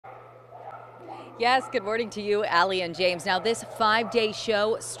Yes, good morning to you, Allie and James. Now, this 5-day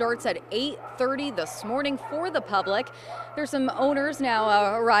show starts at 8:30 this morning for the public. There's some owners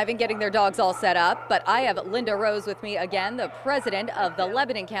now arriving, getting their dogs all set up. But I have Linda Rose with me again, the president of the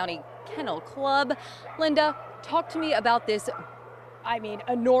Lebanon County Kennel Club. Linda, talk to me about this,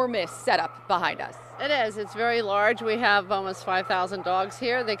 enormous setup behind us. It is. It's very large. We have almost 5,000 dogs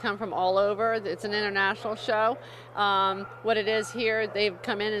here. They come from all over. It's an international show. What it is here, they've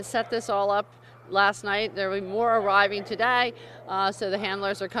come in and set this all up last night. There will be more arriving today, so the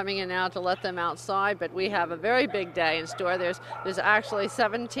handlers are coming in now to let them outside. But we have a very big day in store. There's actually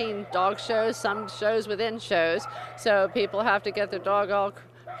 17 dog shows, some shows within shows. So people have to get their dog all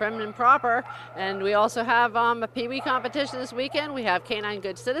prim and proper. And we also have a Pee-wee competition this weekend. We have canine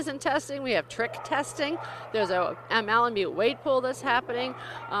good citizen testing. We have trick testing. There's a Malamute weight pool that's happening.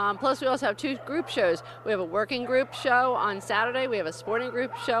 Plus we also have 2 group shows. We have a working group show on Saturday. We have a sporting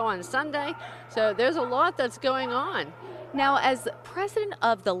group show on Sunday. So there's a lot that's going on. Now, as president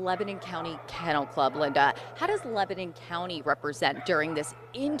of the Lebanon County Kennel Club, Linda, how does Lebanon County represent during this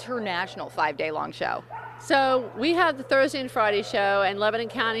international 5-day long show? So we have the Thursday and Friday show, and Lebanon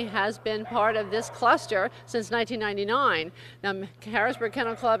County has been part of this cluster since 1999. Now, Harrisburg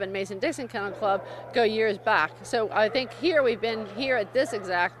Kennel Club and Mason-Dixon Kennel Club go years back. So I think we've been here at this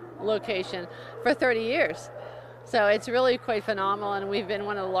exact location for 30 years. So it's really quite phenomenal, and we've been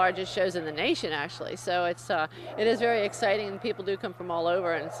one of the largest shows in the nation, actually. So it is very exciting, and people do come from all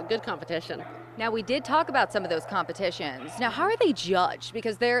over, and it's a good competition. Now, we did talk about some of those competitions. Now, how are they judged?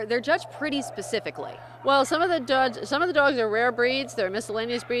 Because they're judged pretty specifically. Well, some of the dogs are rare breeds. They're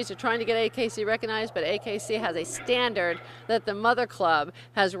miscellaneous breeds. They're trying to get AKC recognized, but AKC has a standard that the Mother Club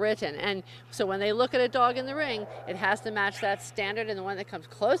has written. And so when they look at a dog in the ring, it has to match that standard, and the one that comes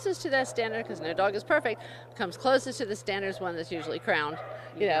closest to that standard, because no dog is perfect, comes closest to the standard is one that's usually crowned,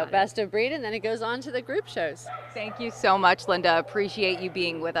 best of breed, and then it goes on to the group shows. Thank you so much, Linda. Appreciate you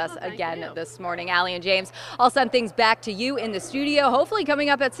being with us again you. this morning. Allie and James, I'll send things back to you in the studio. Hopefully coming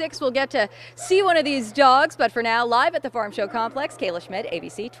up at 6, we'll get to see one of these dogs. But for now, live at the Farm Show Complex, Kayla Schmidt,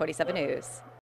 ABC 27 News.